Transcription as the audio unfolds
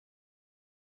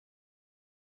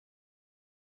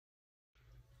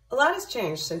A lot has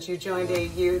changed since you joined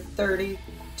AU 30,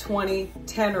 20,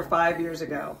 10, or 5 years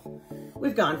ago.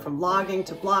 We've gone from logging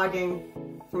to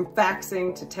blogging, from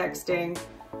faxing to texting,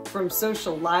 from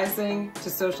socializing to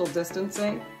social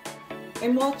distancing.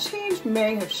 And while change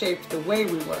may have shaped the way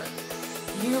we work,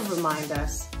 you remind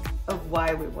us of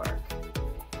why we work.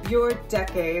 Your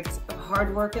decades of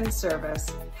hard work and service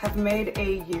have made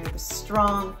AU the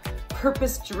strong,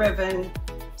 purpose-driven,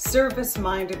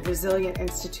 service-minded, resilient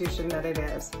institution that it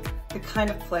is, the kind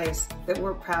of place that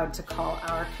we're proud to call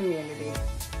our community.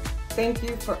 Thank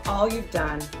you for all you've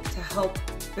done to help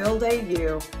build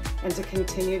AU and to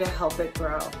continue to help it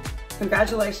grow.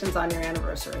 Congratulations on your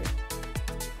anniversary.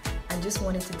 I just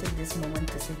wanted to take this moment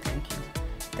to say thank you.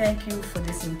 Thank you for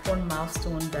this important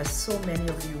milestone that so many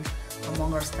of you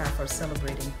among our staff are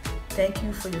celebrating. Thank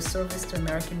you for your service to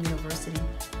American University.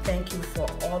 Thank you for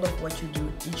all of what you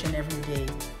do each and every day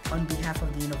on behalf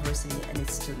of the university and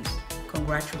its students.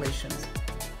 Congratulations.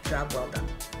 Job well done.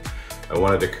 I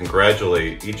wanted to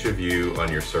congratulate each of you on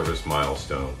your service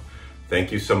milestone. Thank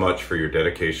you so much for your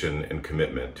dedication and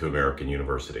commitment to American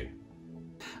University.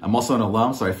 I'm also an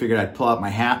alum, so I figured I'd pull out my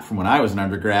hat from when I was an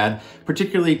undergrad,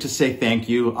 particularly to say thank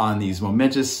you on these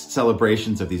momentous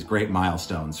celebrations of these great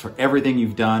milestones for everything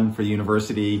you've done for the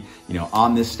university,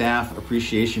 on this Staff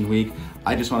Appreciation Week.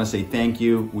 I just want to say thank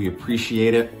you. We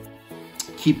appreciate it.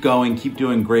 Keep going, keep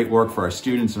doing great work for our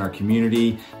students and our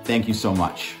community. Thank you so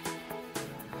much.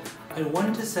 I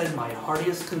wanted to send my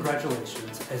heartiest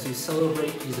congratulations as you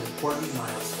celebrate these important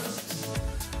milestones.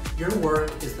 Your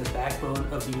work is the backbone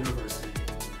of the university.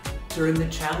 During the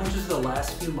challenges of the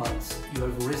last few months, you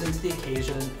have risen to the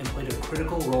occasion and played a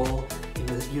critical role in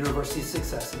the university's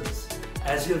successes,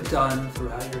 as you have done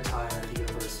throughout your time at the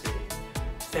university.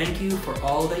 Thank you for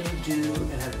all that you do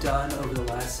and have done over the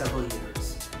last several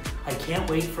years. I can't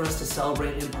wait for us to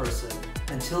celebrate in person.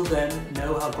 Until then,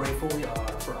 know how grateful we are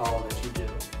for all that you do.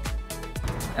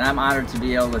 And I'm honored to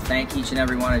be able to thank each and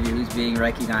every one of you who's being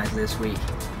recognized this week.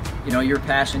 Your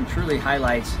passion truly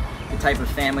highlights the type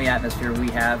of family atmosphere we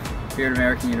have here at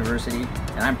American University,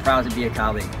 and I'm proud to be a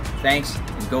colleague. Thanks,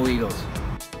 and go Eagles.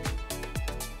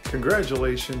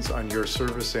 Congratulations on your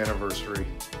service anniversary.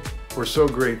 We're so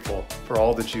grateful for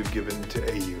all that you've given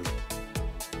to AU.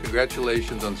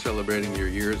 Congratulations on celebrating your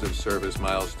years of service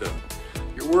milestone.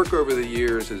 Your work over the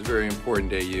years is very important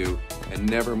to AU, and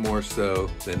never more so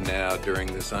than now during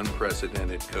this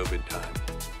unprecedented COVID time.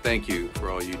 Thank you for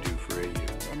all you do for AU.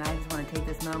 And I just want to take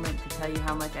this moment to tell you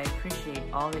how much I appreciate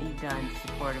all that you've done to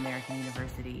support American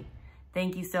University.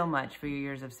 Thank you so much for your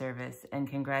years of service, and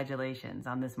congratulations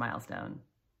on this milestone.